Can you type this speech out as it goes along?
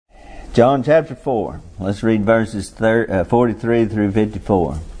John chapter 4. Let's read verses 43 through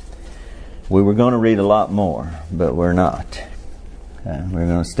 54. We were going to read a lot more, but we're not. We're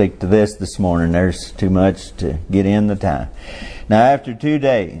going to stick to this morning. There's too much to get in the time. Now after 2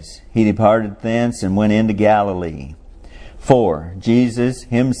 days, he departed thence and went into Galilee. For Jesus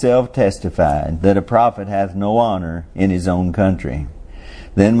himself testified that a prophet hath no honor in his own country.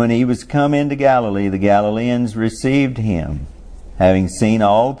 Then when he was come into Galilee, the Galileans received him, having seen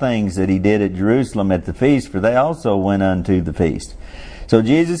all things that he did at Jerusalem at the feast, for they also went unto the feast. So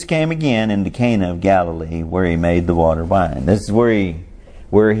Jesus came again into Cana of Galilee, where he made the water wine. This is where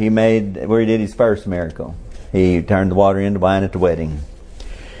he did his first miracle. He turned the water into wine at the wedding.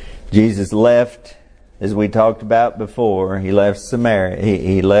 Jesus left, as we talked about before, he left Samaria.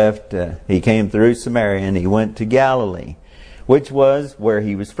 He came through Samaria and he went to Galilee, which was where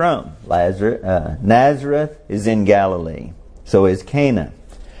he was from. Nazareth is in Galilee. So is Cana.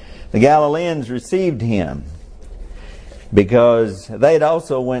 The Galileans received him because they'd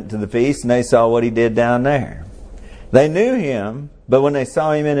also went to the feast and they saw what he did down there. They knew him, but when they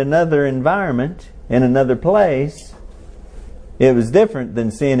saw him in another environment, in another place, it was different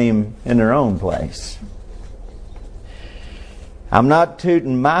than seeing him in their own place. I'm not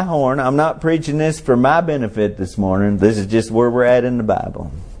tooting my horn. I'm not preaching this for my benefit this morning. This is just where we're at in the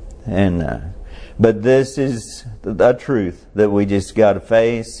Bible. But this is a truth that we just got to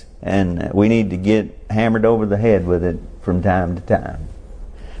face, and we need to get hammered over the head with it from time to time,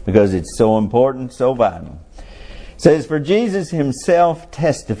 because it's so important, so vital. It says, for Jesus himself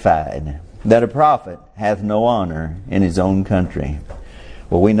testified that a prophet hath no honor in his own country.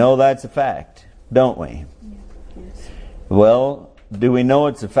 Well, we know that's a fact, don't we? Yes. Well, do we know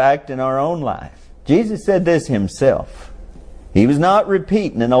it's a fact in our own life? Jesus said this himself. He was not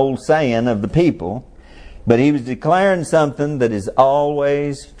repeating an old saying of the people, but he was declaring something that is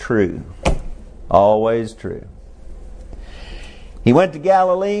always true. Always true. He went to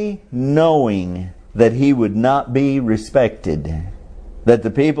Galilee knowing that he would not be respected, that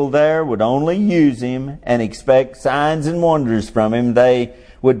the people there would only use him and expect signs and wonders from him. They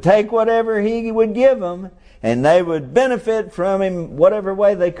would take whatever he would give them, and they would benefit from him whatever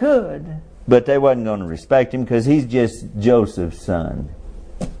way they could. But they wasn't going to respect him because he's just Joseph's son.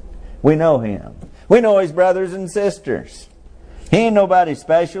 We know him. We know his brothers and sisters. He ain't nobody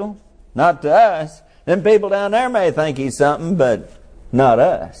special. Not to us. Them people down there may think he's something, but not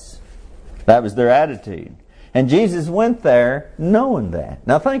us. That was their attitude. And Jesus went there knowing that.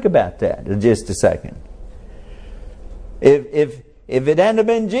 Now think about that in just a second. If it hadn't have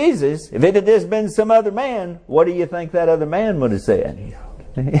been Jesus, if it had just been some other man, what do you think that other man would have said?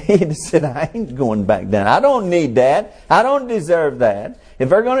 He'd said, I ain't going back down. I don't need that. I don't deserve that. If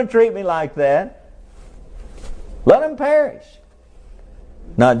they're going to treat me like that, let them perish.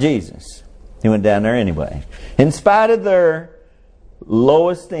 Not Jesus. He went down there anyway. In spite of their low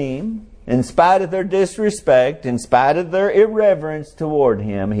esteem, in spite of their disrespect, in spite of their irreverence toward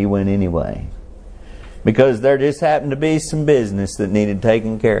him, he went anyway. Because there just happened to be some business that needed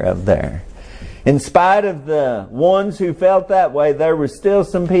taken care of there. In spite of the ones who felt that way, there were still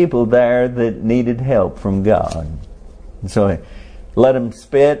some people there that needed help from God. And so let them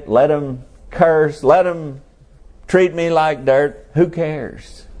spit, let them curse, let them treat me like dirt. Who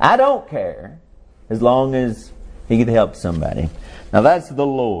cares? I don't care, as long as he could help somebody. Now that's the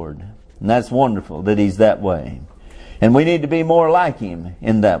Lord. And that's wonderful that he's that way. And we need to be more like him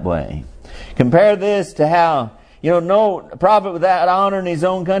in that way. Compare this to how, no prophet without honor in his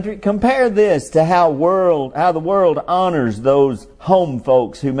own country. Compare this to how the world honors those home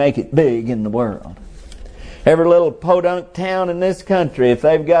folks who make it big in the world. Every little podunk town in this country, if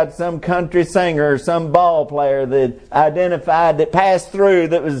they've got some country singer or some ball player that passed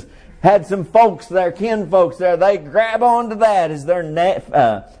through, had some folks there, kin folks there, they grab onto that as their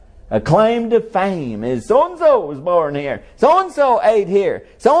claim to fame. Is so-and-so was born here, so-and-so ate here,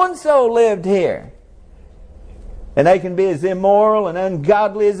 so-and-so lived here. And they can be as immoral and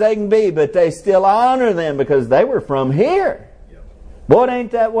ungodly as they can be, but they still honor them because they were from here. Yep. Boy, it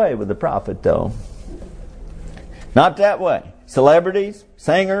ain't that way with the prophet, though. Not that way. Celebrities,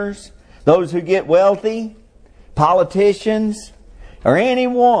 singers, those who get wealthy, politicians, or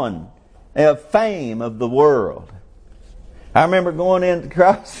anyone of fame of the world. I remember going in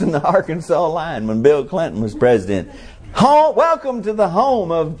crossing the Arkansas line when Bill Clinton was president. Welcome to the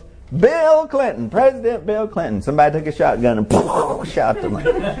home of Bill Clinton, President Bill Clinton. Somebody took a shotgun and shot them.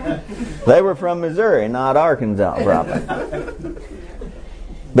 They were from Missouri, not Arkansas, probably.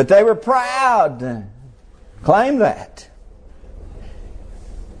 But they were proud to claim that.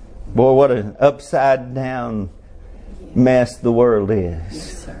 Boy, what an upside down mess the world is.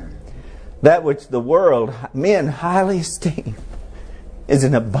 Yes, sir. that which the world, men highly esteem, is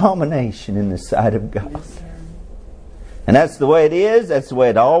an abomination in the sight of God. Yes, sir. And that's the way it is. That's the way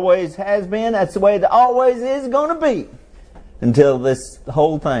it always has been. That's the way it always is going to be. Until this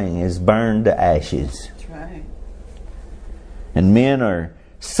whole thing is burned to ashes. That's right. And men are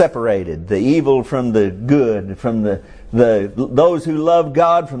separated. The evil from the good. From those who love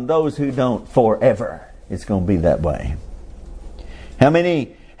God from those who don't forever. It's going to be that way.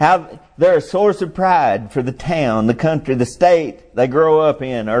 They're a source of pride for the town, the country, the state they grew up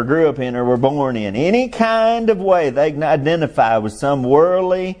in or were born in. Any kind of way they can identify with some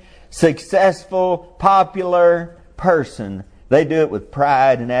worldly, successful, popular person, they do it with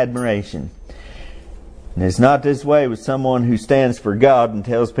pride and admiration. And it's not this way with someone who stands for God and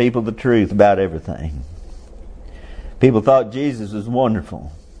tells people the truth about everything. People thought Jesus was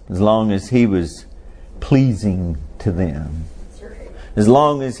wonderful as long as He was pleasing to them. As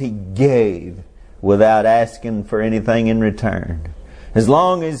long as He gave without asking for anything in return. As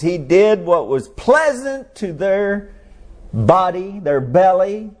long as He did what was pleasant to their body, their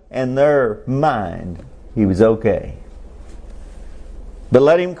belly, and their mind, He was okay. But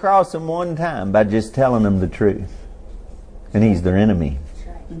let Him cross them one time by just telling them the truth. And He's their enemy.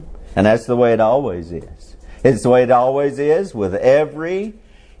 And that's the way it always is. It's the way it always is with every...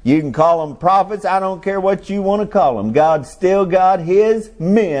 You can call them prophets. I don't care what you want to call them. God still got His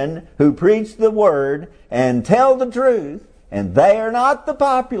men who preach the Word and tell the truth. And they are not the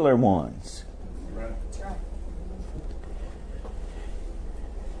popular ones. Right.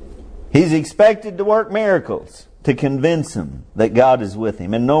 He's expected to work miracles to convince them that God is with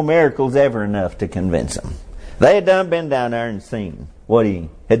him. And no miracle's ever enough to convince them. They had been down there and seen what He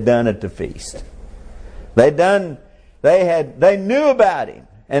had done at the feast. They knew about Him.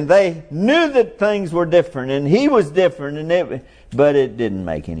 And they knew that things were different, and He was different, but it didn't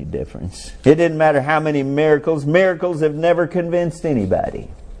make any difference. It didn't matter how many miracles. Miracles have never convinced anybody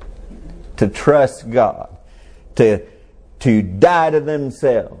to trust God, to die to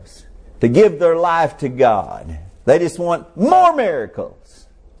themselves, to give their life to God. They just want more miracles.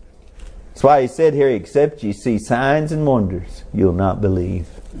 That's why He said here, except you see signs and wonders, you'll not believe.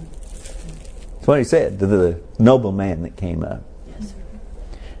 That's what He said to the nobleman that came up.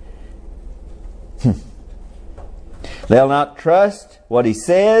 They'll not trust what He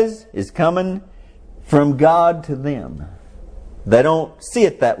says is coming from God to them. They don't see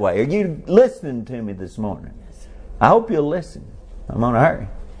it that way. Are you listening to me this morning? I hope you'll listen. I'm on a hurry.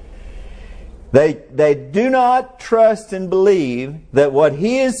 They do not trust and believe that what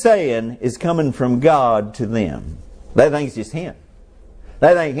He is saying is coming from God to them. They think it's just Him.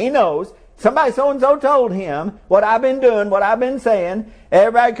 They think He knows. Somebody so-and-so told Him what I've been doing, what I've been saying.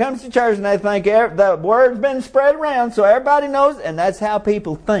 Everybody comes to church and they think the word's been spread around so everybody knows. And that's how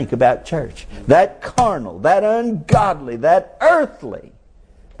people think about church. That carnal, that ungodly, that earthly.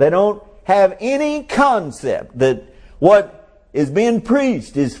 They don't have any concept that what is being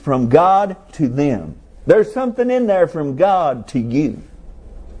preached is from God to them. There's something in there from God to you.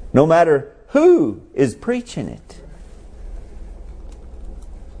 No matter who is preaching it.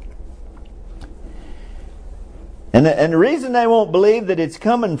 And the reason they won't believe that it's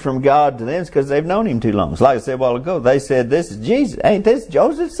coming from God to them is because they've known Him too long. It's like I said a while ago. They said, this is Jesus. Ain't this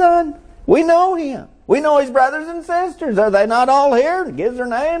Joseph's son? We know Him. We know His brothers and sisters. Are they not all here? He gives their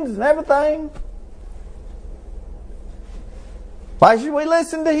names and everything. Why should we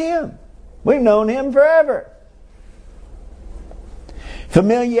listen to Him? We've known Him forever.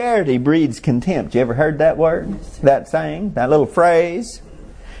 Familiarity breeds contempt. You ever heard that word? That saying? That little phrase?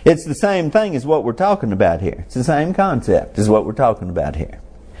 It's the same thing as what we're talking about here. It's the same concept as what we're talking about here.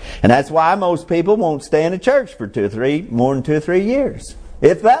 And that's why most people won't stay in a church for more than 2 or 3 years.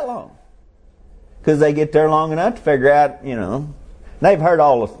 If that long. Because they get there long enough to figure out, they've heard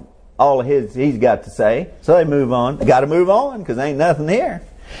all of he's got to say. So they move on. They got to move on because ain't nothing here.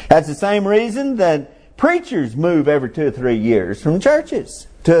 That's the same reason that preachers move every 2 or 3 years from churches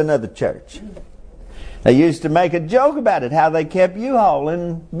to another church. They used to make a joke about it, how they kept U-Haul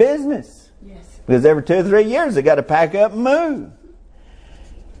in business. Yes. Because every 2 or 3 years they got to pack up and move.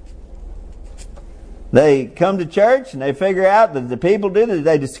 They come to church and they figure out that the people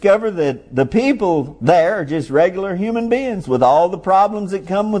they discover that the people there are just regular human beings with all the problems that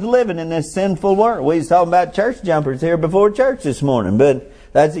come with living in this sinful world. We was talking about church jumpers here before church this morning, but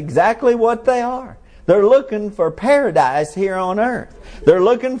that's exactly what they are. They're looking for paradise here on earth. They're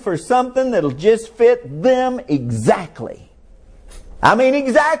looking for something that'll just fit them exactly. I mean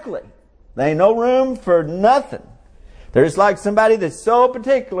exactly. There ain't no room for nothing. They're just like somebody that's so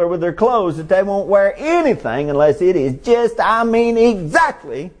particular with their clothes that they won't wear anything unless it is just,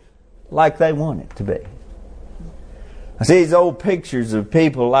 exactly like they want it to be. I see these old pictures of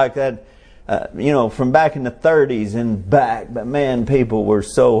people like that, from back in the 30s and back. But man, people were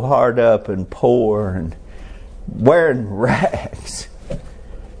so hard up and poor and wearing rags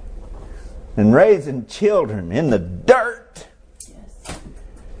and raising children in the dirt. Yes.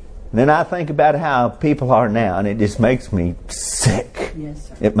 And then I think about how people are now, and it just makes me sick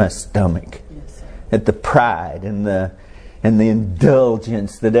at my stomach. Yes, at the pride and the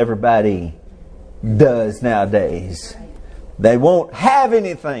indulgence that everybody does nowadays. They won't have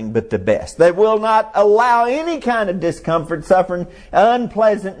anything but the best. They will not allow any kind of discomfort, suffering,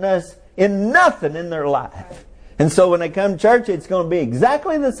 unpleasantness in nothing in their life. And so when they come to church, it's going to be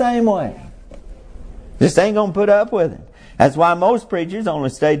exactly the same way. Just ain't going to put up with it. That's why most preachers only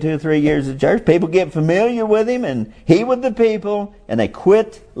stay 2 or 3 years at church. People get familiar with him and he with the people, and they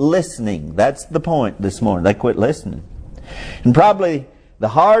quit listening. That's the point this morning. They quit listening. And probably the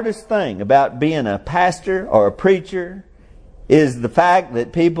hardest thing about being a pastor or a preacher is the fact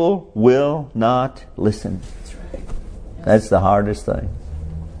that people will not listen. That's right. That's the hardest thing.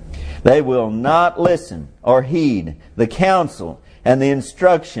 They will not listen or heed the counsel and the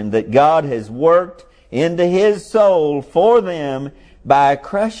instruction that God has worked into His soul for them by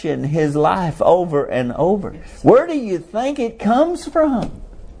crushing His life over and over. Where do you think it comes from?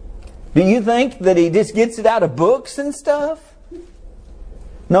 Do you think that He just gets it out of books and stuff?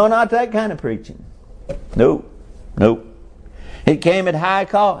 No, not that kind of preaching. Nope. It came at high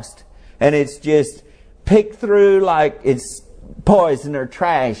cost. And it's just picked through like it's poison or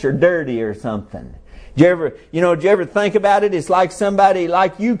trash or dirty or something. Did you ever think about it? It's like somebody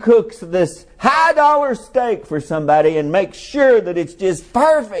like you cooks this high dollar steak for somebody and make sure that it's just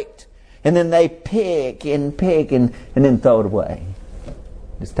perfect. And then they pick and then throw it away.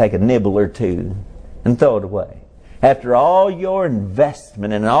 Just take a nibble or two and throw it away. After all your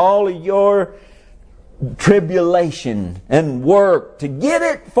investment and all of your tribulation and work to get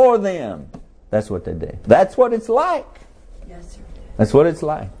it for them. That's what they do. That's what it's like. Yes, sir. That's what it's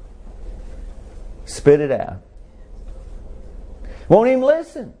like. Spit it out. Won't even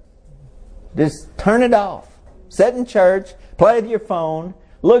listen. Just turn it off. Sit in church, play with your phone,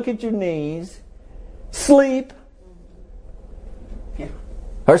 look at your knees, sleep. Yeah.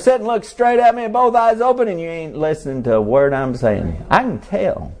 Or sit and look straight at me with both eyes open and you ain't listening to a word I'm saying. I can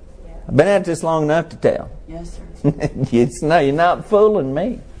tell. I've been at this long enough to tell. Yes, sir. You're not fooling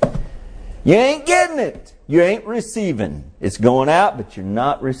me. You ain't getting it. You ain't receiving. It's going out, but you're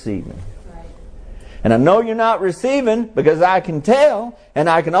not receiving. Right. And I know you're not receiving because I can tell, and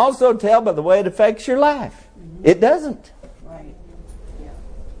I can also tell by the way it affects your life. Mm-hmm. It doesn't. Right.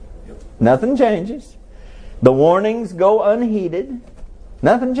 Yeah. Nothing changes. The warnings go unheeded.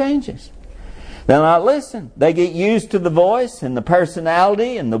 Nothing changes. They'll not listen. They get used to the voice and the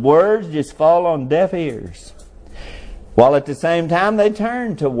personality, and the words just fall on deaf ears. While at the same time they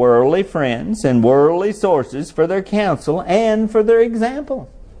turn to worldly friends and worldly sources for their counsel and for their example.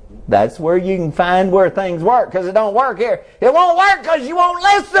 That's where you can find where things work, because it don't work here. It won't work because you won't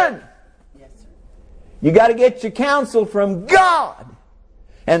listen. Yes, sir. You got to get your counsel from God,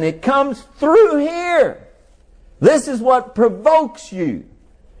 and it comes through here. This is what provokes you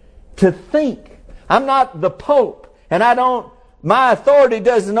to think. I'm not the Pope, and my authority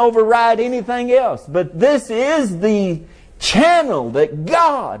doesn't override anything else. But this is the channel that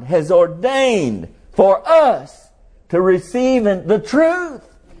God has ordained for us to receive the truth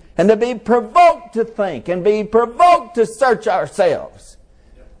and to be provoked to think and be provoked to search ourselves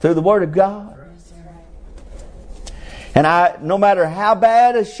through the Word of God. And no matter how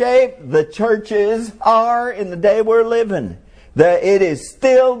bad a shape the churches are in the day we're living, it is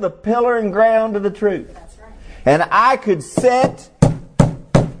still the pillar and ground of the truth. That's right. And I could sit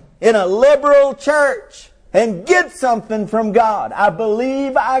in a liberal church and get something from God. I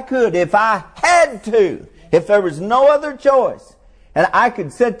believe I could if I had to, if there was no other choice. And I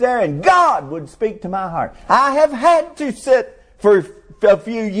could sit there and God would speak to my heart. I have had to sit for a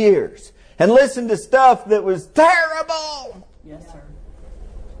few years and listen to stuff that was terrible. Yes, sir.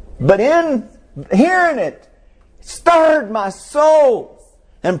 But in hearing it, stirred my soul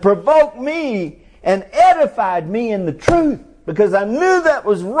and provoked me and edified me in the truth, because I knew that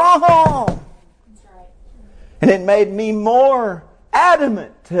was wrong. That's right. And it made me more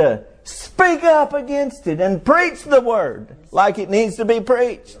adamant to speak up against it and preach the Word like it needs to be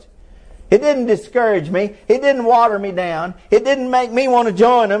preached. It didn't discourage me. It didn't water me down. It didn't make me want to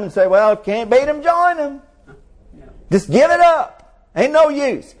join them and say, well, if can't beat them, join them. Just give it up. Ain't no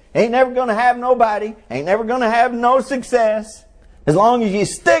use. Ain't never going to have nobody. Ain't never going to have no success. As long as you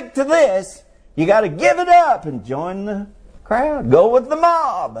stick to this, you got to give it up and join the crowd. Go with the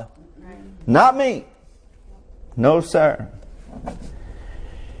mob. Not me. No, sir.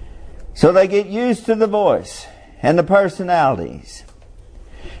 So they get used to the voice and the personalities.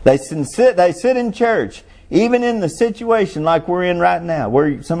 They sit in church, even in the situation like we're in right now,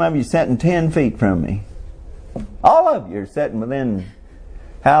 where some of you sitting 10 feet from me. All of you are sitting within,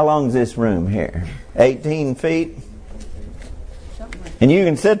 how long's this room here? 18 feet? And you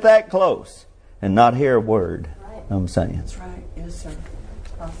can sit that close and not hear a word I'm saying. That's right. Yes, sir.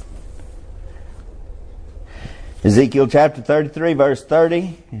 It's possible. Ezekiel chapter 33, verse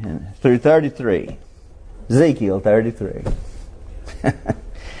 30 through 33. Ezekiel 33.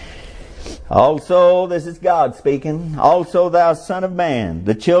 Also, this is God speaking. Also, thou son of man,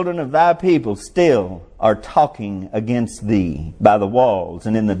 the children of thy people still are talking against thee by the walls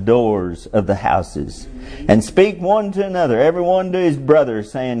and in the doors of the houses. And speak one to another, every one to his brother,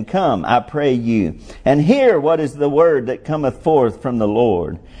 saying, Come, I pray you, and hear what is the word that cometh forth from the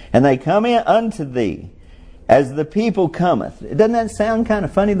Lord. And they come in unto thee as the people cometh. Doesn't that sound kind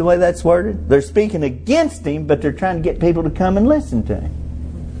of funny the way that's worded? They're speaking against him, but they're trying to get people to come and listen to him.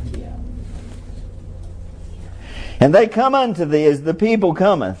 And they come unto thee as the people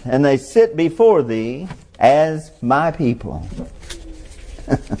cometh, and they sit before thee as my people.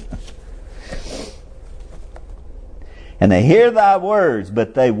 And they hear thy words,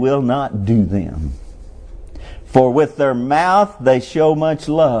 but they will not do them. For with their mouth they show much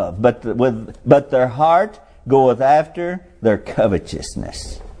love, but their heart goeth after their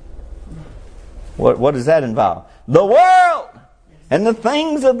covetousness. What does that involve? The world and the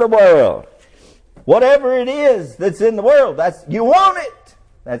things of the world. Whatever it is that's in the world, that's you want it.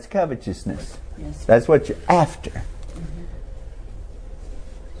 That's covetousness. Yes. That's what you're after.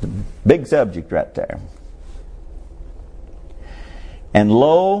 Big subject right there. And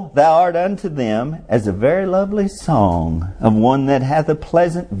lo, thou art unto them as a very lovely song of one that hath a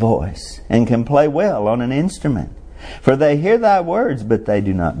pleasant voice, and can play well on an instrument. For they hear thy words, but they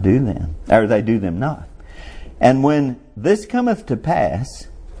do not do them, or they do them not. And when this cometh to pass,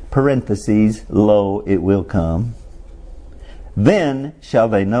 parentheses, lo, it will come, then shall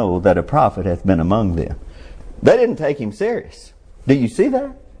they know that a prophet hath been among them. They didn't take him serious. Do you see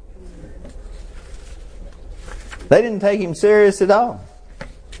that? They didn't take him serious at all.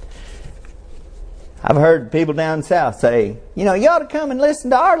 I've heard people down south say, you ought to come and listen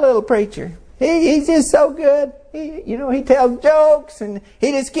to our little preacher. He's just so good. He tells jokes and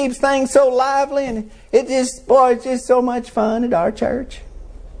he just keeps things so lively, and it's just so much fun at our church.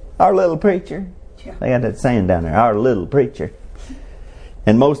 Our little preacher. Yeah. They got that saying down there, our little preacher.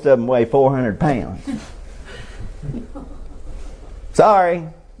 And most of them weigh 400 pounds. Sorry.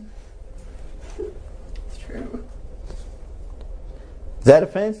 It's true. Is that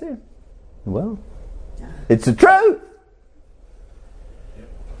offensive? Well, it's the truth.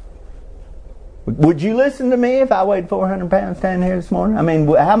 Would you listen to me if I weighed 400 pounds standing here this morning? I mean,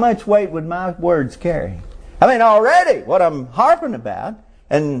 how much weight would my words carry? I mean, already, what I'm harping about.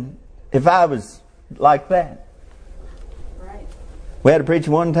 And if I was like that. Right. We had a preacher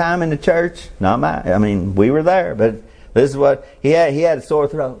one time in the church. We were there, but this is what he had. He had a sore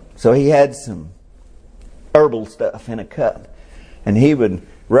throat. So he had some herbal stuff in a cup. And he would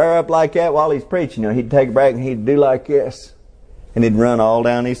rear up like that while he's preaching. He'd take a break and he'd do like this. And he'd run all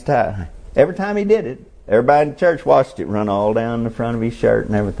down his tie. Every time he did it, everybody in the church watched it run all down the front of his shirt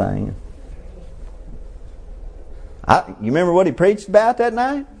and everything. You remember what he preached about that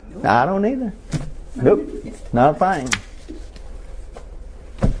night? Nope. I don't either. Nope. Not a thing.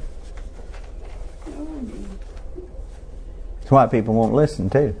 That's why people won't listen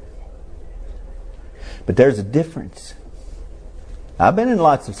too. But there's a difference. I've been in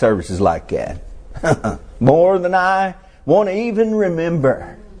lots of services like that. More than I want to even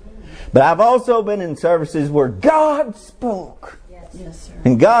remember. But I've also been in services where God spoke. Yes, sir.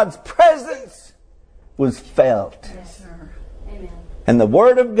 And God's presence was felt. Yes, sir. Amen. And the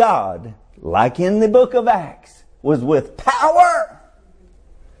Word of God, like in the book of Acts, was with power.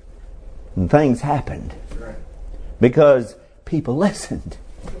 And things happened. Because people listened.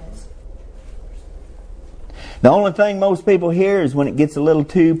 Yes. The only thing most people hear is when it gets a little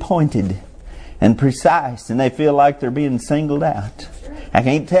too pointed and precise, and they feel like they're being singled out. I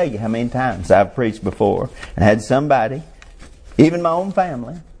can't tell you how many times I've preached before and had somebody, even my own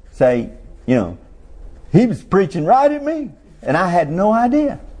family, say, he was preaching right at me. And I had no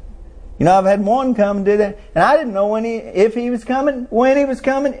idea. I've had one come and do that, and I didn't know if he was coming, when he was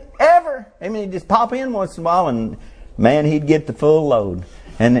coming, ever. He'd just pop in once in a while, and man, he'd get the full load.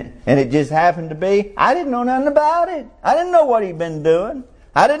 And it just happened to be, I didn't know nothing about it. I didn't know what he'd been doing.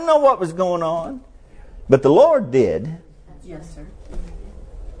 I didn't know what was going on. But the Lord did. Yes, sir.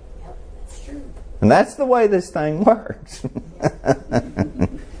 And that's the way this thing works.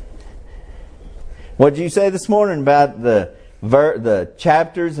 What did you say this morning about the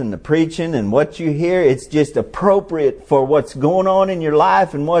chapters and the preaching and what you hear? It's just appropriate for what's going on in your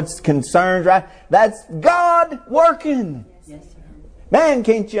life and what's concerned, right? That's God working. Yes, sir. Man,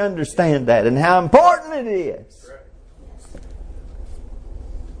 can't you understand that and how important it is?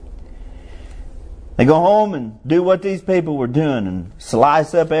 They go home and do what these people were doing and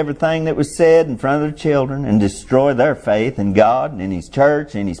slice up everything that was said in front of their children and destroy their faith in God and in His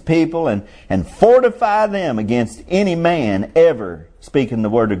church and His people and fortify them against any man ever speaking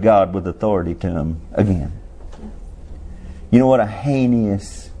the Word of God with authority to them again. You know what a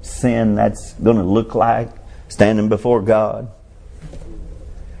heinous sin that's going to look like standing before God?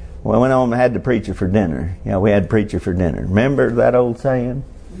 Well, I went home and had the preacher for dinner. Yeah, we had preacher for dinner. Remember that old saying?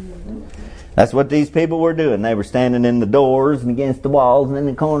 That's what these people were doing. They were standing in the doors and against the walls and in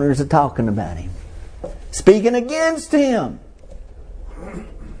the corners and talking about Him. Speaking against Him.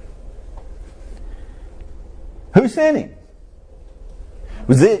 Who sent Him?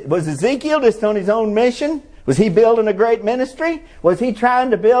 Was Ezekiel just on his own mission? Was he building a great ministry? Was he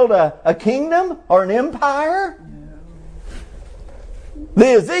trying to build a kingdom or an empire? The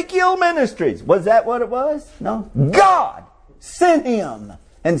Ezekiel Ministries. Was that what it was? No. God sent him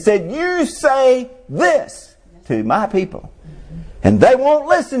and said, you say this to my people. And they won't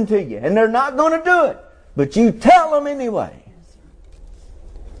listen to you. And they're not going to do it. But you tell them anyway.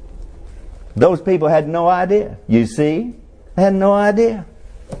 Those people had no idea. You see? They had no idea.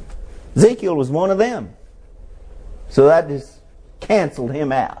 Ezekiel was one of them. So that just canceled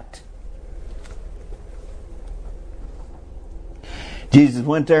him out. Jesus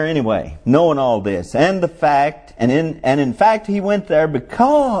went there anyway, knowing all this and the fact, and in fact He went there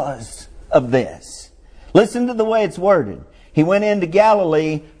because of this. Listen to the way it's worded. He went into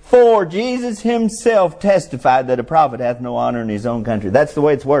Galilee, for Jesus Himself testified that a prophet hath no honor in his own country. That's the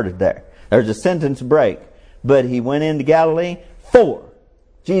way it's worded there. There's a sentence break. But He went into Galilee, for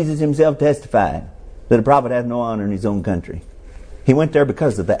Jesus Himself testified that a prophet hath no honor in his own country. He went there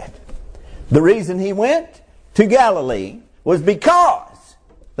because of that. The reason He went to Galilee was because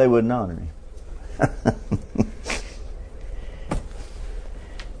they wouldn't honor Him.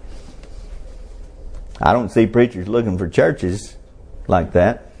 I don't see preachers looking for churches like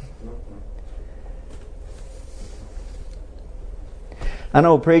that. I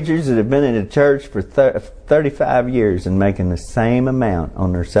know preachers that have been in a church for 35 years and making the same amount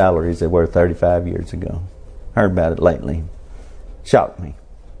on their salaries they were 35 years ago. Heard about it lately. Shocked me.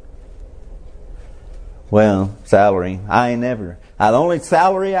 Well, salary. The only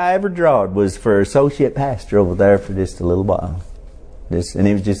salary I ever drawed was for associate pastor over there for just a little while. And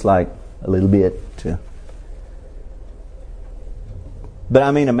it was just like a little bit. But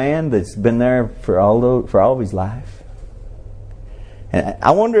I mean, a man that's been there for all of his life. And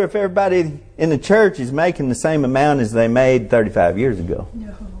I wonder if everybody in the church is making the same amount as they made 35 years ago.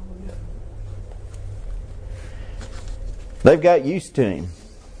 No. They've got used to Him.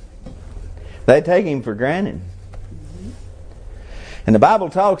 They take Him for granted. And the Bible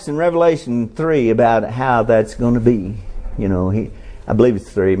talks in Revelation 3 about how that's going to be. You know, I believe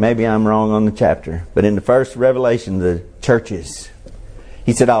it's 3. Maybe I'm wrong on the chapter. But in the first Revelation, the churches,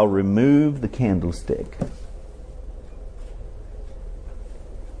 He said, I'll remove the candlestick.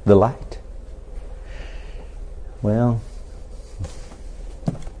 The light. Well,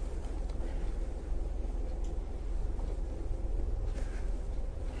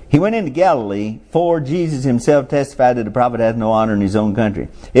 He went into Galilee, for Jesus Himself testified that the prophet hath no honor in his own country.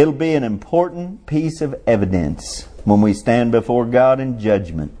 It'll be an important piece of evidence when we stand before God in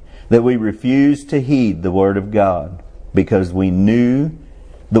judgment that we refuse to heed the Word of God because we knew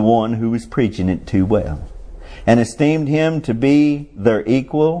the one who was preaching it too well and esteemed him to be their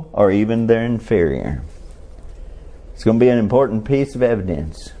equal or even their inferior. It's going to be an important piece of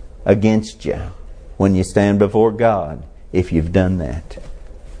evidence against you when you stand before God if you've done that.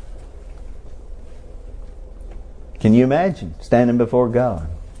 Can you imagine standing before God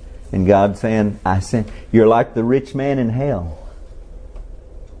and God saying, you're like the rich man in hell.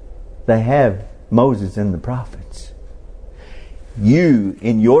 They have Moses and the prophets. You,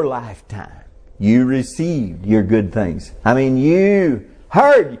 in your lifetime, you received your good things. I mean, you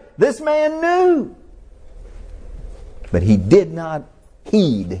heard. This man knew. But he did not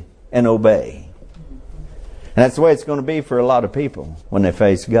heed and obey. And that's the way it's going to be for a lot of people when they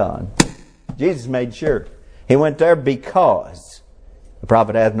face God. Jesus made sure. He went there because the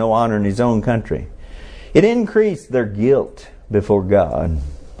prophet hath no honor in his own country. It increased their guilt before God.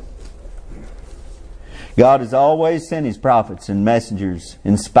 God has always sent His prophets and messengers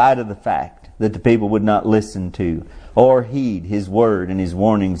in spite of the fact that the people would not listen to or heed His word and His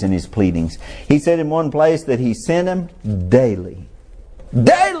warnings and His pleadings. He said in one place that He sent them daily.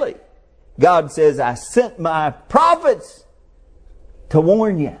 Daily! God says, I sent my prophets to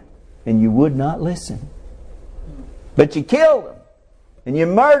warn you, and you would not listen. But you killed them, and you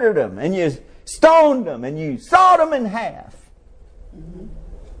murdered them, and you stoned them, and you sawed them in half.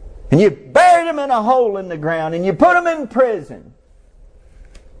 And you buried them in a hole in the ground, and you put them in prison.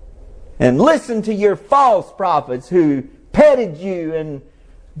 And listened to your false prophets who petted you and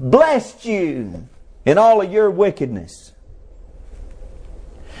blessed you in all of your wickedness.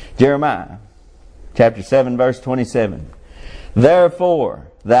 Jeremiah chapter 7 verse 27. Therefore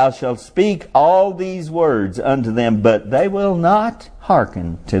thou shalt speak all these words unto them, but they will not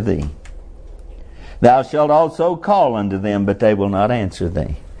hearken to thee. Thou shalt also call unto them, but they will not answer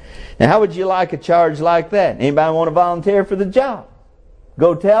thee. Now how would you like a charge like that? Anybody want to volunteer for the job?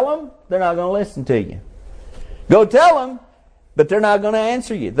 Go tell them, they're not going to listen to you. Go tell them, but they're not going to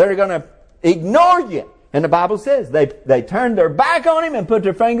answer you. They're going to ignore you. And the Bible says they turned their back on Him and put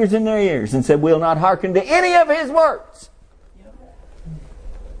their fingers in their ears and said, we'll not hearken to any of His words.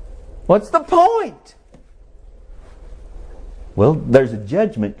 What's the point? Well, there's a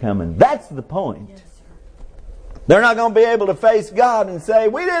judgment coming. That's the point. Yes, sir. They're not going to be able to face God and say,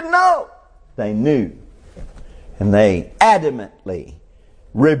 we didn't know. They knew. And they adamantly,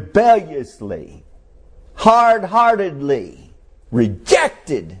 rebelliously, hard-heartedly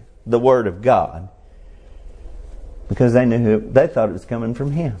rejected the Word of God because they thought it was coming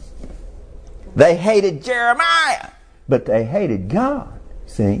from Him. They hated Jeremiah, but they hated God.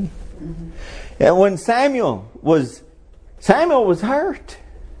 See? Mm-hmm. And when Samuel was hurt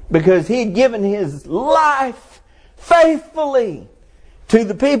because he'd given his life faithfully to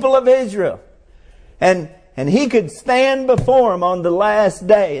the people of Israel. And he could stand before them on the last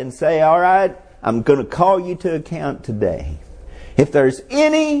day and say, all right, I'm going to call you to account today. If there's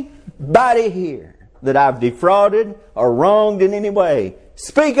anybody here that I've defrauded or wronged in any way,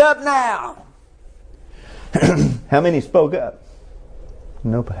 speak up now. How many spoke up?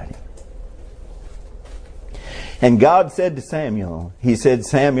 Nobody. And God said to Samuel, He said,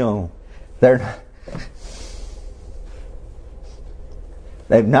 Samuel, they've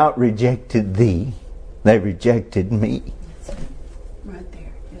not rejected thee. They rejected me. Right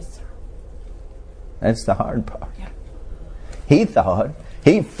there. Yes, sir. That's the hard part. Yeah. He thought,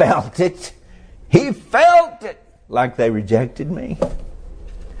 he felt it like they rejected me.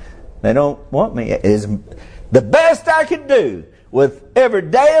 They don't want me. It is the best I could do with every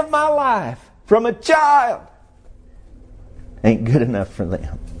day of my life from a child. Ain't good enough for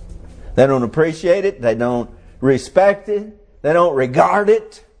them. They don't appreciate it. They don't respect it. They don't regard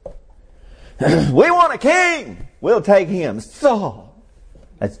it. We want a king. We'll take him. Saul.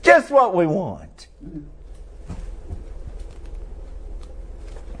 That's just what we want.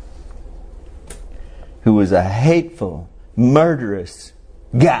 Who was a hateful, murderous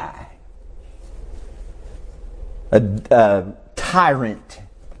guy. A tyrant.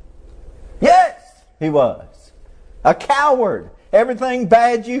 Yes, he was. A coward. Everything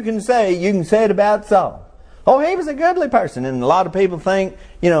bad you can say it about Saul. Oh, he was a godly person. And a lot of people think,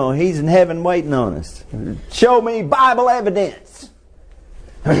 he's in heaven waiting on us. Show me Bible evidence.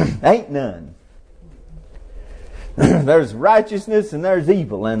 Ain't none. There's righteousness and there's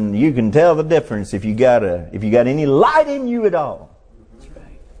evil. And you can tell the difference if you got any light in you at all. That's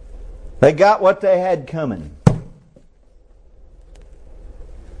right. They got what they had coming.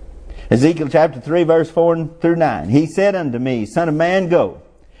 Ezekiel chapter 3 verse 4 through 9. He said unto me, Son of man, go,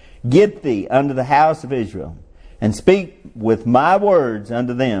 get thee unto the house of Israel, and speak with my words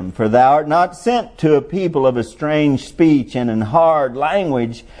unto them. For thou art not sent to a people of a strange speech and an hard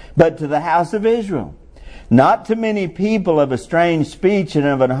language, but to the house of Israel. Not to many people of a strange speech and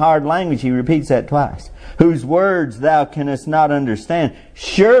of an hard language. He repeats that twice. Whose words thou canst not understand.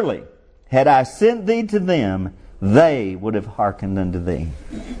 Surely, had I sent thee to them, they would have hearkened unto thee.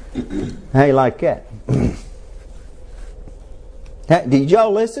 How you like that? Did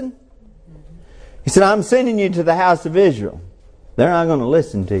y'all listen? He said, I'm sending you to the house of Israel. They're not going to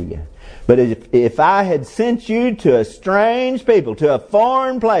listen to you. But if I had sent you to a strange people, to a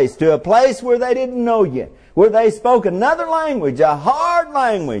foreign place, to a place where they didn't know you, where they spoke another language, a hard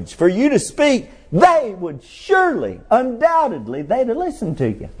language, for you to speak, they would surely, undoubtedly, they'd have listened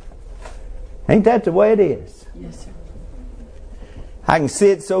to you. Ain't that the way it is? Yes, sir. I can see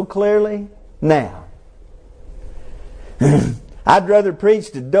it so clearly now. I'd rather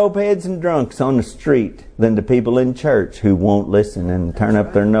preach to dopeheads and drunks on the street than to people in church who won't listen and turn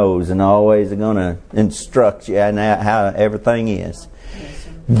up their nose and always are going to instruct you in how everything is. Yes,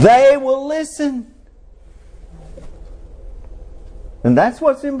 sir. They will listen. And that's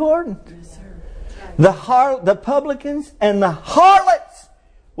what's important. Yes, sir. The publicans and the harlots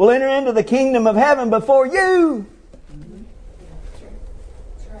will enter into the kingdom of heaven before you.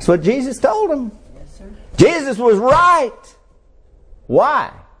 That's what Jesus told them. Yes, sir. Jesus was right.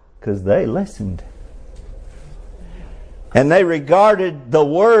 Why? Because they listened. And they regarded the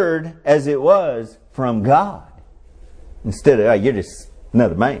Word as it was from God. Instead of, oh, you're just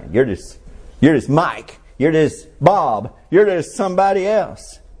another man. You're just Mike. You're just Bob. You're just somebody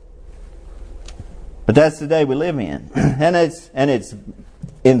else. But that's the day we live in. And it's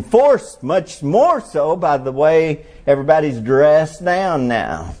enforced much more so by the way everybody's dressed down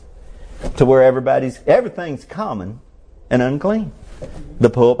now. To where everything's common and unclean. The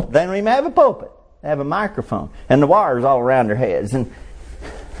pulpit, they don't even have a pulpit. They have a microphone. And the wires all around their heads. And,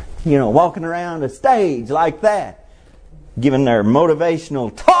 walking around a stage like that. Giving their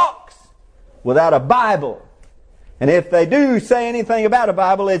motivational talks without a Bible. And if they do say anything about a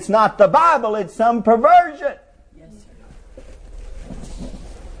Bible, it's not the Bible, it's some perversion. Yes, sir.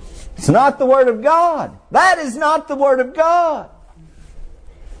 It's not the Word of God. That is not the Word of God.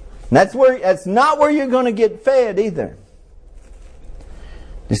 And that's not where you're going to get fed either.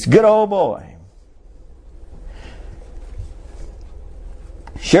 This good old boy.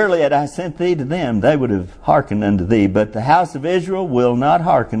 Surely had I sent thee to them, they would have hearkened unto thee. But the house of Israel will not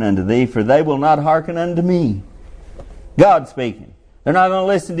hearken unto thee, for they will not hearken unto me. God speaking. They're not going to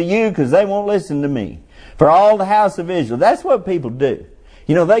listen to you because they won't listen to me. For all the house of Israel. That's what people do.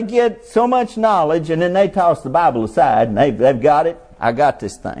 They get so much knowledge and then they toss the Bible aside and they've got it. I got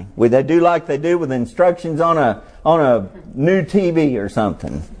this thing. They do like they do with instructions on a new TV or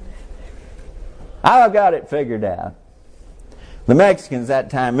something. I've got it figured out. The Mexicans that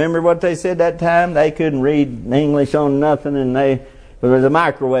time, remember what they said that time? They couldn't read English on nothing, and there was a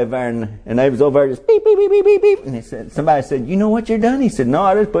microwave there, and they was over there just beep, beep, beep, beep, beep, beep. And somebody said, you know what you're done? He said, no,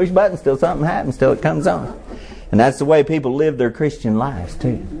 I just push buttons till something happens, till it comes on. And that's the way people live their Christian lives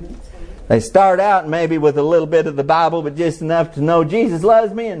too. They start out maybe with a little bit of the Bible, but just enough to know Jesus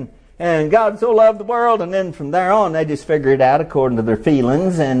loves me and God so loved the world, and then from there on they just figure it out according to their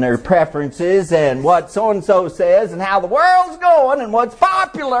feelings and their preferences and what so-and-so says and how the world's going and what's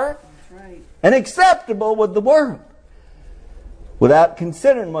popular and acceptable with the world without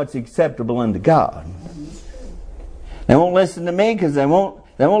considering what's acceptable unto God. They won't listen to me because they won't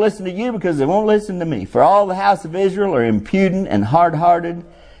listen to you because they won't listen to me. For all the house of Israel are impudent and hard-hearted.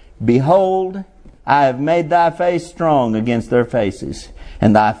 Behold, I have made thy face strong against their faces,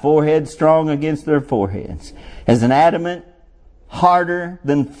 and thy forehead strong against their foreheads. As an adamant, harder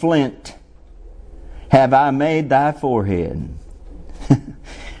than flint, have I made thy forehead.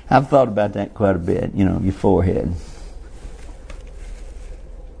 I've thought about that quite a bit, your forehead.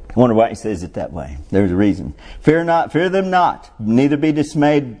 I wonder why he says it that way. There's a reason. Fear them not, neither be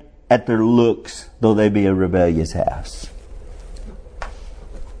dismayed at their looks, though they be a rebellious house.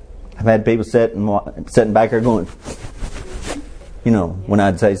 I've had people sitting back there going, when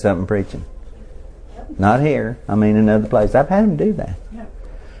I'd say something preaching. Not here, in other places. I've had them do that.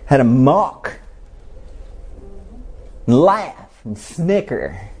 Had them mock, and laugh, and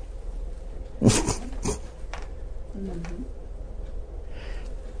snicker.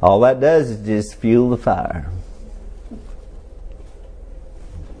 All that does is just fuel the fire.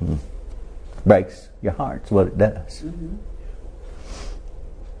 Breaks your heart, is what it does.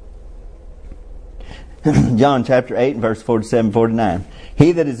 John chapter 8 and verse 47-49.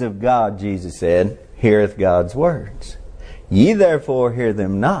 He that is of God, Jesus said, heareth God's words. Ye therefore hear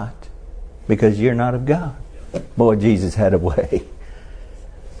them not, because you're not of God. Boy, Jesus had a way.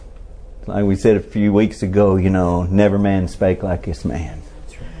 Like we said a few weeks ago, never man spake like this man.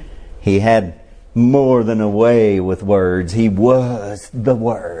 He had more than a way with words. He was the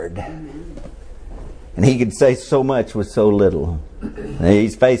Word. And he could say so much with so little.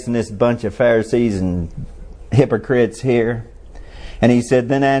 He's facing this bunch of Pharisees and hypocrites here. And he said,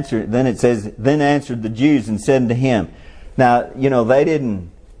 then answered the Jews and said to him. Now, they're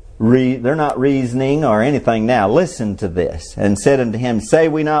not reasoning or anything now. Listen to this. And said unto him, say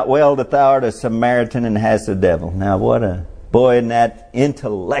we not well that thou art a Samaritan and hast a devil. Now what a boy, isn't that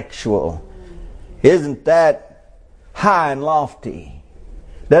intellectual? Isn't that high and lofty?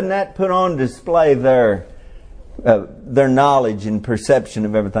 Doesn't that put on display their knowledge and perception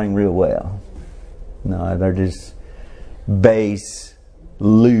of everything real well? No, they're just base,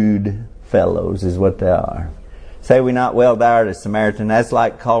 lewd fellows is what they are. Say we not well thou art a Samaritan. That's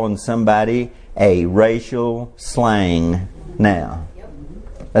like calling somebody a racial slang now.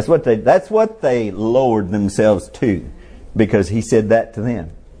 That's what they lowered themselves to because He said that to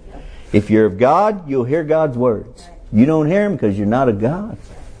them. If you're of God, you'll hear God's words. You don't hear them because you're not of God.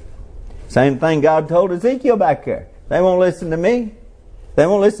 Same thing God told Ezekiel back there. They won't listen to me. They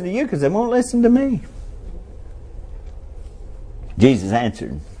won't listen to you because they won't listen to me. Jesus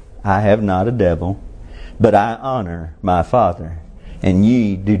answered, I have not a devil, but I honor my Father, and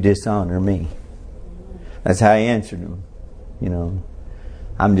ye do dishonor me. That's how He answered them. You know,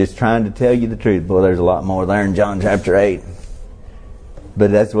 I'm just trying to tell you the truth. Boy, there's a lot more there in John chapter 8.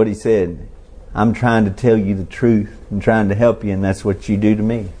 But that's what He said. I'm trying to tell you the truth and trying to help you, and that's what you do to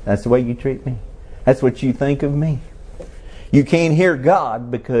me. That's the way you treat me. That's what you think of me. You can't hear God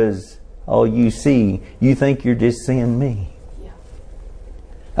because all you see, you think you're just seeing me. Yeah.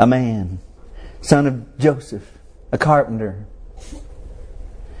 A man, son of Joseph, a carpenter.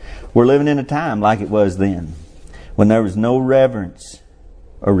 We're living in a time like it was then, when there was no reverence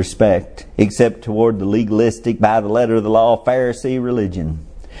or respect except toward the legalistic, by the letter of the law, Pharisee religion.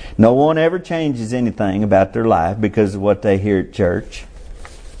 No one ever changes anything about their life because of what they hear at church.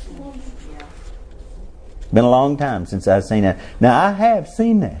 Been a long time since I've seen that. Now, I have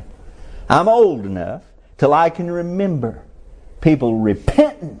seen that. I'm old enough till I can remember people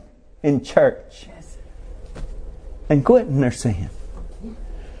repenting in church and quitting their sin.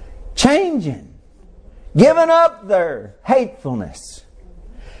 Changing. Giving up their hatefulness.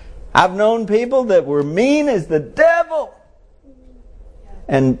 I've known people that were mean as the devil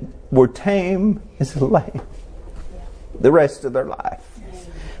and were tame as a lamb the rest of their life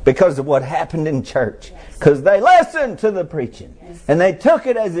because of what happened in church. Because they listened to the preaching and they took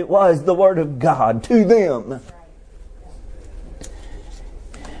it as it was the Word of God to them.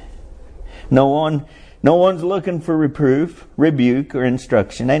 No one's looking for reproof, rebuke, or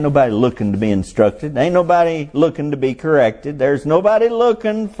instruction. Ain't nobody looking to be instructed. Ain't nobody looking to be corrected. There's nobody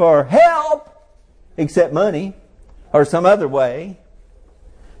looking for help except money or some other way.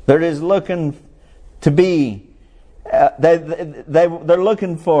 They're just looking to be, they're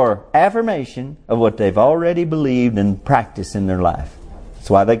looking for affirmation of what they've already believed and practiced in their life. That's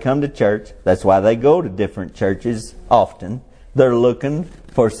why they come to church. That's why they go to different churches often. They're looking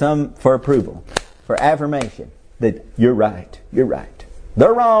for approval, for affirmation that you're right, you're right.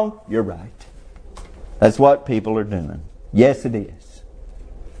 They're wrong, you're right. That's what people are doing. Yes, it is.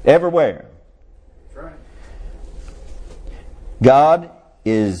 Everywhere. That's right. God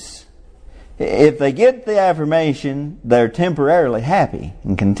is, if they get the affirmation, they're temporarily happy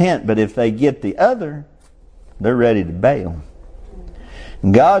and content. But if they get the other, they're ready to bail.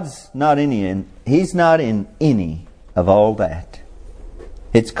 God's not He's not in any of all that.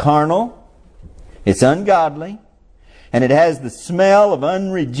 It's carnal, it's ungodly, and it has the smell of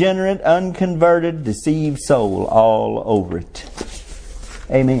unregenerate, unconverted, deceived soul all over it.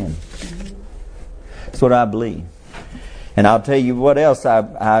 Amen. That's what I believe. And I'll tell you what else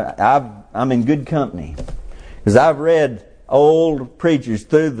I'm in good company. Because I've read old preachers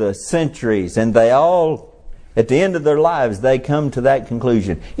through the centuries, and they all, at the end of their lives, they come to that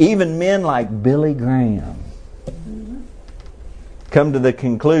conclusion. Even men like Billy Graham come to the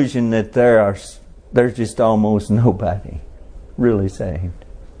conclusion that there's just almost nobody really saved.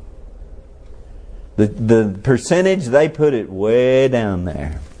 The percentage, they put it way down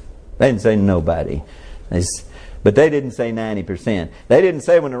there. They didn't say nobody. But they didn't say 90%. They didn't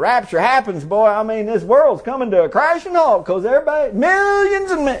say when the rapture happens, boy, I mean, this world's coming to a crashing halt because everybody,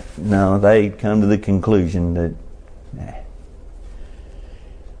 millions and millions. No, they come to the conclusion that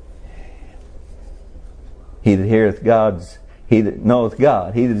he that heareth God's, he that knoweth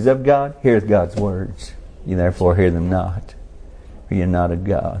God, he that is of God, heareth God's words. You therefore hear them not, for you're not of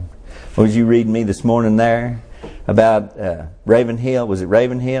God. What was you reading me this morning there about Ravenhill? Was it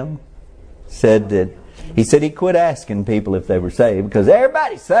Ravenhill? Said that he said he quit asking people if they were saved because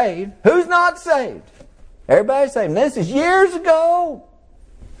everybody's saved. Who's not saved? Everybody's saved. And this is years ago.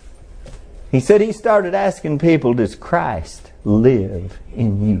 He said he started asking people, does Christ live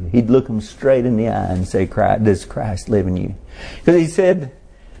in you? He'd look them straight in the eye and say, does Christ live in you? Because he said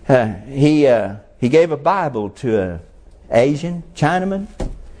he gave a Bible to an Asian Chinaman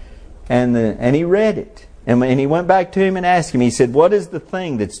and he read it. And he went back to him and asked him, he said, what is the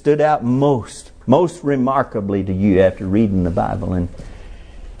thing that stood out most remarkably to you after reading the Bible? And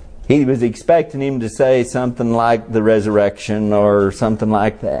he was expecting him to say something like the resurrection or something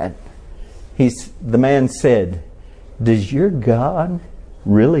like that. The man said, does your God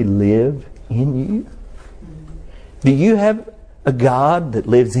really live in you? Do you have a God that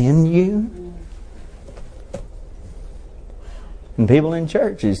lives in you? And people in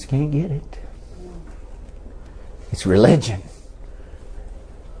churches can't get it. It's religion.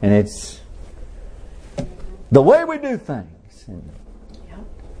 And The way we do things. Yep.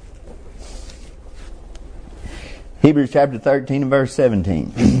 Hebrews chapter 13 and verse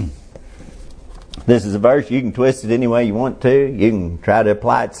 17. This is a verse, you can twist it any way you want to. You can try to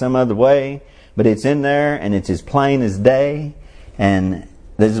apply it some other way. But it's in there and it's as plain as day. And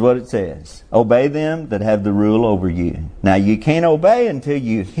this is what it says. Obey them that have the rule over you. Now you can't obey until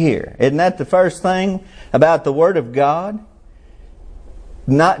you hear. Isn't that the first thing about the Word of God?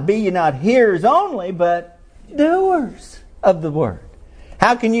 Be ye not hearers only, but doers of the Word.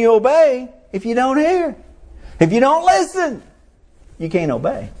 How can you obey if you don't hear? If you don't listen, you can't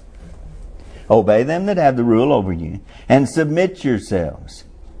obey. Obey them that have the rule over you, and submit yourselves.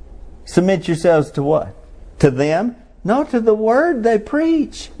 Submit yourselves to what? To them? No, to the Word they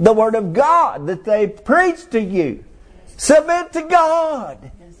preach. The Word of God that they preach to you. Submit to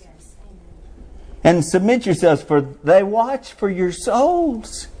God. And submit yourselves, for they watch for your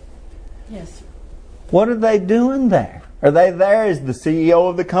souls. Yes. What are they doing there? Are they there as the CEO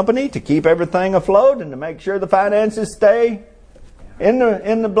of the company to keep everything afloat and to make sure the finances stay in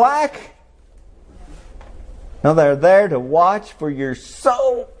the black? No, they're there to watch for your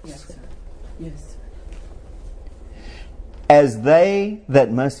souls. Yes, sir. Yes, sir. As they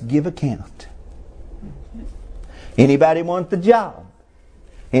that must give account. Anybody want the job?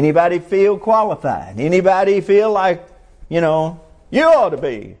 Anybody feel qualified? Anybody feel like, you ought to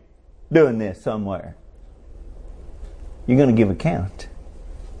be doing this somewhere? You're going to give account.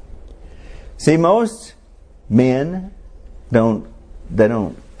 See, most men don't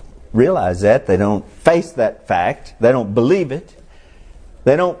realize that. They don't face that fact. They don't believe it.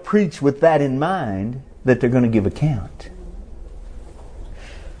 They don't preach with that in mind, that they're going to give account.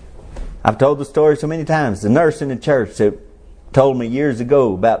 I've told the story so many times. The nurse in the church that told me years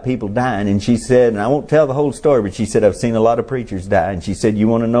ago about people dying, and she said, and I won't tell the whole story, but she said, I've seen a lot of preachers die, and she said, you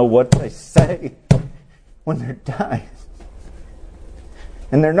want to know what they say when they're dying?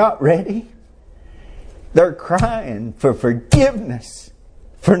 And they're not ready. They're crying for forgiveness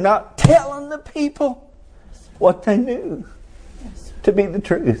for not telling the people what they knew to be the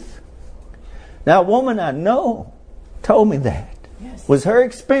truth. Now, a woman I know told me that. Was her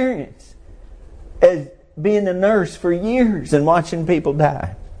experience as being a nurse for years and watching people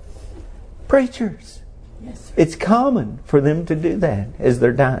die. Preachers. It's common for them to do that as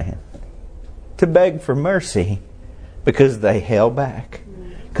they're dying. To beg for mercy because they held back.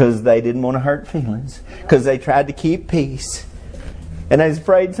 Because they didn't want to hurt feelings. Because they tried to keep peace. And they was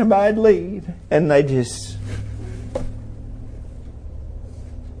afraid somebody'd leave. And they just...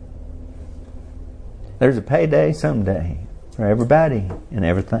 There's a payday someday for everybody and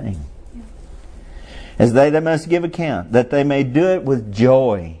everything. As they that must give account, that they may do it with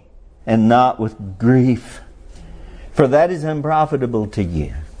joy and not with grief. For that is unprofitable to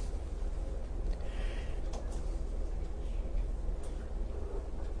you.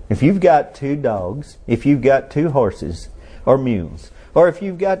 If you've got 2 dogs, if you've got 2 horses or mules, or if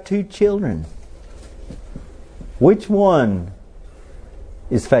you've got 2 children, which one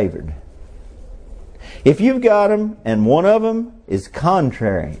is favored? If you've got them and one of them is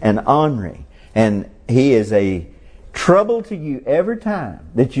contrary and ornery, and he is a trouble to you every time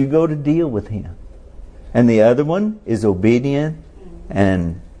that you go to deal with him, and the other one is obedient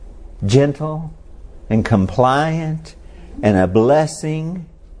and gentle and compliant and a blessing,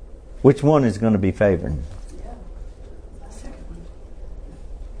 which one is going to be favored?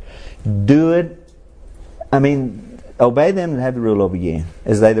 Do it. Obey them that have the rule over you,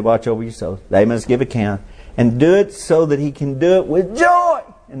 as they that watch over your souls. They must give account. And do it so that he can do it with joy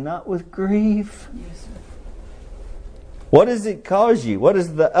and not with grief. What does it cause you? What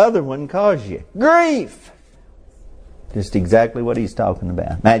does the other one cause you? Grief. Just exactly what he's talking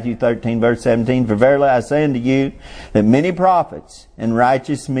about. Matthew 13 verse 17. For verily I say unto you that many prophets and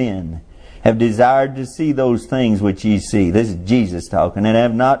righteous men have desired to see those things which ye see. This is Jesus talking. And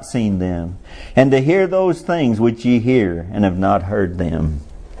have not seen them. And to hear those things which ye hear and have not heard them.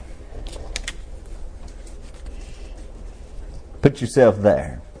 Put yourself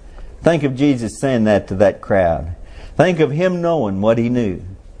there. Think of Jesus saying that to that crowd. Think of him knowing what he knew.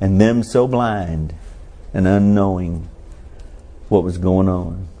 And them so blind and unknowing what was going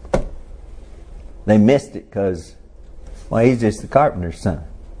on. They missed it because, he's just the carpenter's son.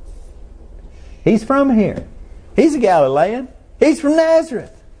 He's from here. He's a Galilean. He's from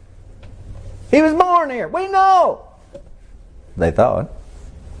Nazareth. He was born here. We know. They thought.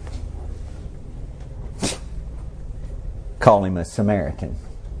 Call him a Samaritan.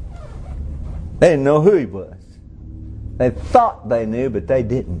 They didn't know who he was. They thought they knew, but they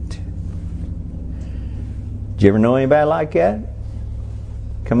didn't. Did you ever know anybody like that?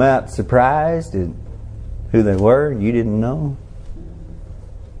 Come out surprised and who they were? You didn't know?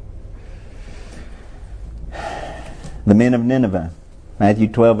 The men of Nineveh. Matthew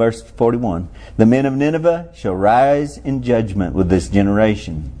 12 verse 41. The men of Nineveh shall rise in judgment with this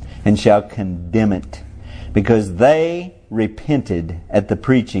generation, and shall condemn it, because they repented at the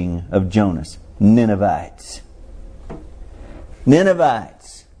preaching of Jonas. Ninevites.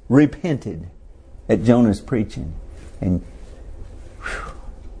 Ninevites repented at Jonah's preaching. And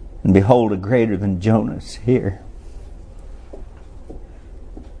behold, a greater than Jonas here.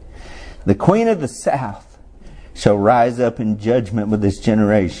 The queen of the south shall rise up in judgment with this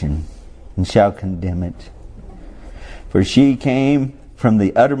generation, and shall condemn it. For she came from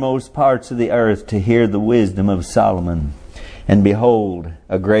the uttermost parts of the earth to hear the wisdom of Solomon. And behold,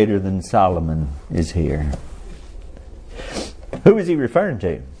 a greater than Solomon is here. Who is he referring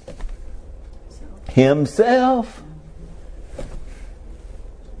to? Himself.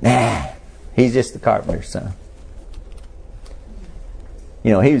 Nah, he's just the carpenter's son.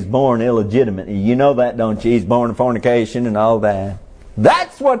 You know, he was born illegitimate. You know that, don't you? He's born in fornication and all that.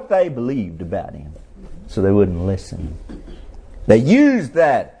 That's what they believed about him. So they wouldn't listen. They used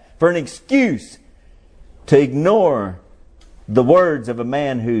that for an excuse to ignore the words of a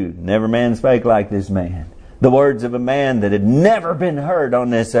man who never man spake like this man. The words of a man that had never been heard on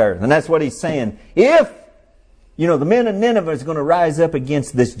this earth. And that's what he's saying. If, you know, the men of Nineveh is going to rise up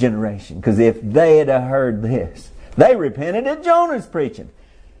against this generation. Because if they had heard this, they repented at Jonah's preaching.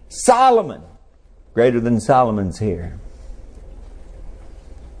 Solomon, greater than Solomon's here.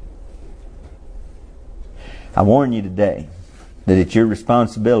 I warn you today that it's your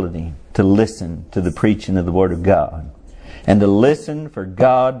responsibility to listen to the preaching of the Word of God. And to listen for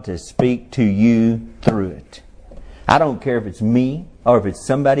God to speak to you through it. I don't care if it's me or if it's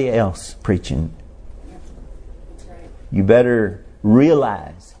somebody else preaching. You better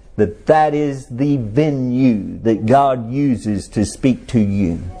realize that that is the venue that God uses to speak to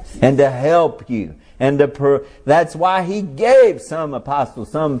you and to help you. And that's why He gave some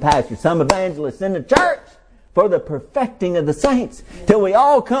apostles, some pastors, some evangelists in the church for the perfecting of the saints, till we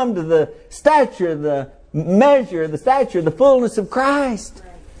all come to the stature, the measure, the stature, the fullness of Christ,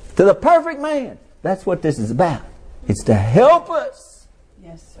 to the perfect man. That's what this is about. It's to help us.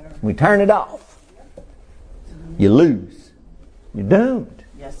 Yes, sir. We turn it off. You lose. You're doomed.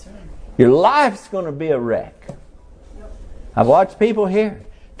 Yes, sir. Your life's going to be a wreck. I've watched people here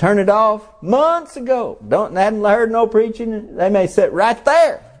turn it off months ago. Hadn't heard no preaching. They may sit right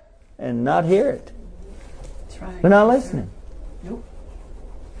there and not hear it. That's right. They're not listening. Nope.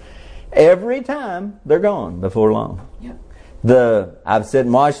 Every time they're gone before long. Yep. I've sat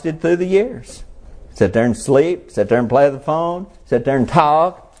and watched it through the years. Sit there and sleep, sit there and play the phone, sit there and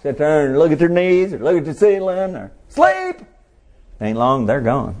talk, sit there and look at their knees or look at the ceiling or sleep. Ain't long, they're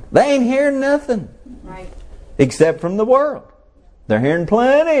gone. They ain't hearing nothing. Right. Except from the world. They're hearing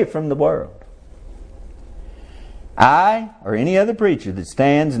plenty from the world. I, or any other preacher that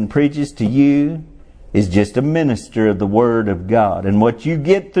stands and preaches to you, is just a minister of the Word of God. And what you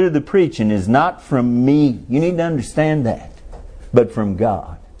get through the preaching is not from me. You need to understand that. But from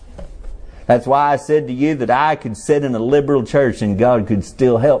God. That's why I said to you that I could sit in a liberal church and God could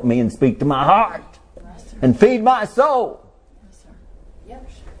still help me and speak to my heart. And feed my soul. Yes, sir. Yep.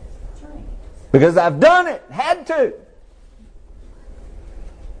 That's right. Because I've done it. Had to.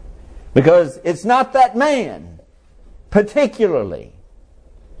 Because it's not that man. Particularly.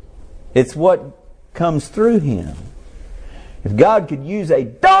 It's what comes through him. If God could use a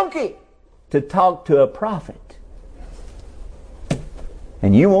donkey to talk to a prophet,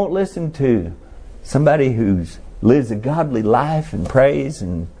 and you won't listen to somebody who lives a godly life and prays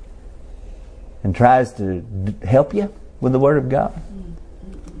and tries to help you with the Word of God.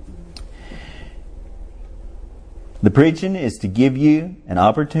 The preaching is to give you an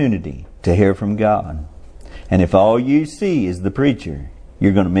opportunity to hear from God. And if all you see is the preacher,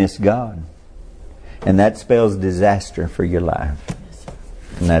 you're going to miss God. And that spells disaster for your life.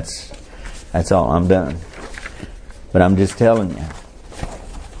 And that's all. I'm done. But I'm just telling you,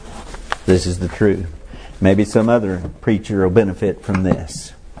 this is the truth. Maybe some other preacher will benefit from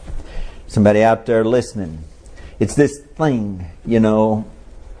this. Somebody out there listening. It's this thing,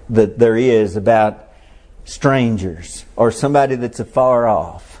 that there is about strangers or somebody that's afar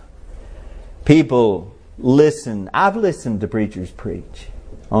off. People listen. I've listened to preachers preach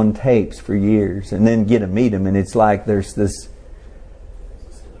on tapes for years and then get to meet them, and it's like there's this,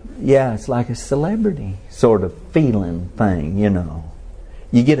 it's like a celebrity sort of feeling thing,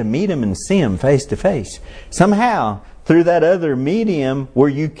 You get to meet them and see them face to face. Somehow, through that other medium where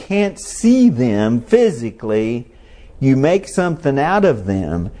you can't see them physically, you make something out of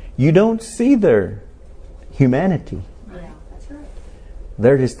them. You don't see their humanity. Yeah, that's right.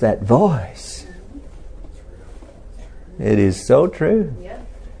 They're just that voice. It is so true. Yeah.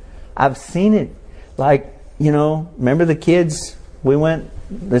 I've seen it. Like, remember the kids? We went,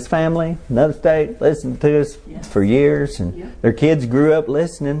 this family, another state, listened to us for years. And their kids grew up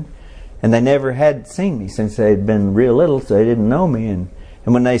listening. And they never had seen me since they'd been real little, so they didn't know me. And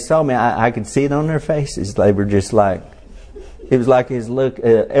when they saw me, I could see it on their faces. They were just like, it was like his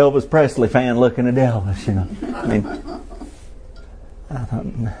Elvis Presley fan looking at Elvis, I mean,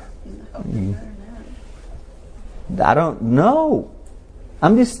 I don't know.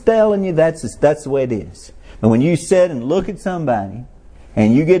 I'm just telling you that's the way it is. And when you sit and look at somebody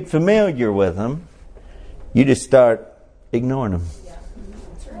and you get familiar with them, you just start ignoring them. Yeah,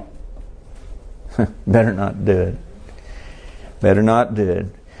 that's right. Better not do it. Better not do it.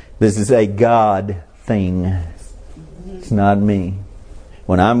 This is a God thing. It's not me.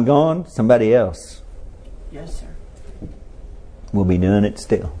 When I'm gone, somebody else Yes, sir. will be doing it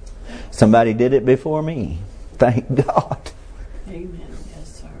still. Somebody did it before me. Thank God. Amen.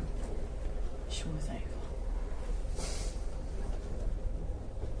 Yes, sir. Sure thankful.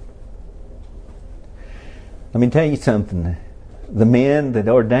 Let me tell you something. The men that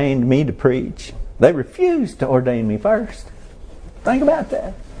ordained me to preach, they refused to ordain me first. Think about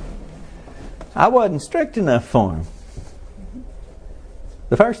that. I wasn't strict enough for them.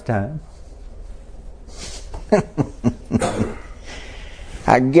 The first time.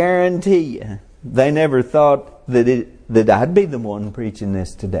 I guarantee you, they never thought that I'd be the one preaching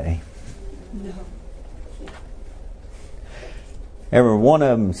this today. No. Every one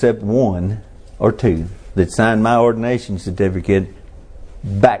of them, except one or two, that signed my ordination certificate,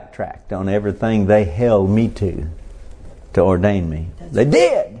 backtracked on everything they held me to ordain me. They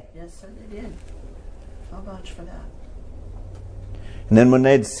did. Yes, sir, they did. I'll vouch for that. And then when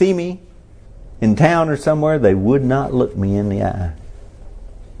they'd see me in town or somewhere, they would not look me in the eye.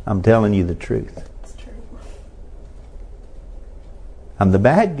 I'm telling you the truth. It's true. I'm the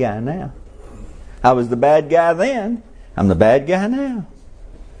bad guy now. I was the bad guy then. I'm the bad guy now.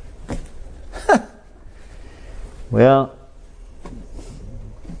 Well,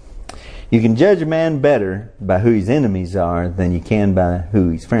 you can judge a man better by who his enemies are than you can by who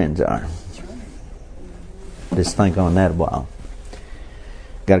his friends are. That's right. Just think on that a while.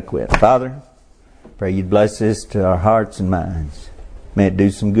 Gotta quit. Father, pray you'd bless this to our hearts and minds. May it do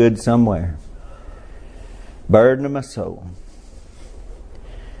some good somewhere. Burden of my soul.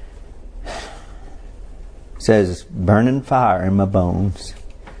 It says burning fire in my bones.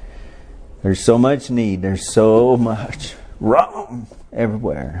 There's so much need. There's so much wrong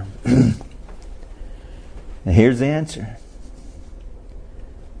everywhere. And here's the answer.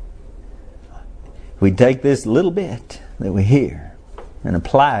 If we take this little bit that we hear and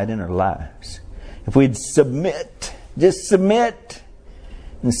apply it in our lives, if we'd submit, just submit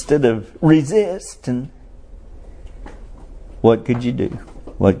instead of resist, and what could you do?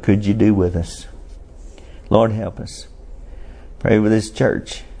 What could you do with us? Lord, help us. Pray with this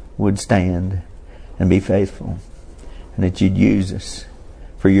church would stand and be faithful, and that you'd use us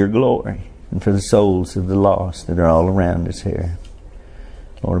for your glory and for the souls of the lost that are all around us here.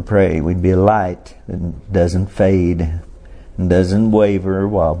 Lord, I pray we'd be a light that doesn't fade and doesn't waver or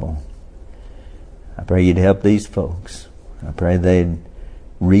wobble. I pray you'd help these folks. I pray they'd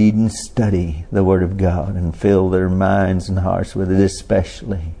read and study the Word of God and fill their minds and hearts with it,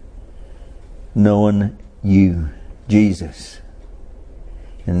 especially knowing you, Jesus,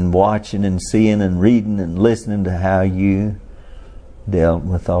 and watching and seeing and reading and listening to how you dealt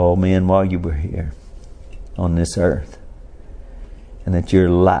with all men while you were here on this earth, and that you're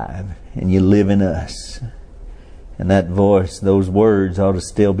alive and you live in us, and that voice, those words ought to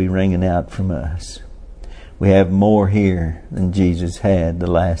still be ringing out from us. We have more here than Jesus had the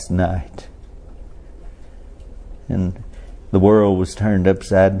last night, and the world was turned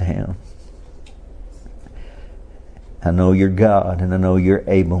upside down. I know you're God, and I know you're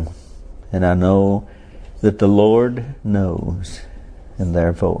able, and I know that the Lord knows, and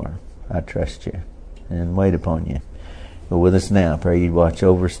therefore I trust you and wait upon you. But with us now, pray you'd watch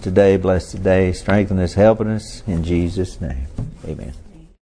over us today, bless today, strengthen us, helping us, in Jesus' name. Amen.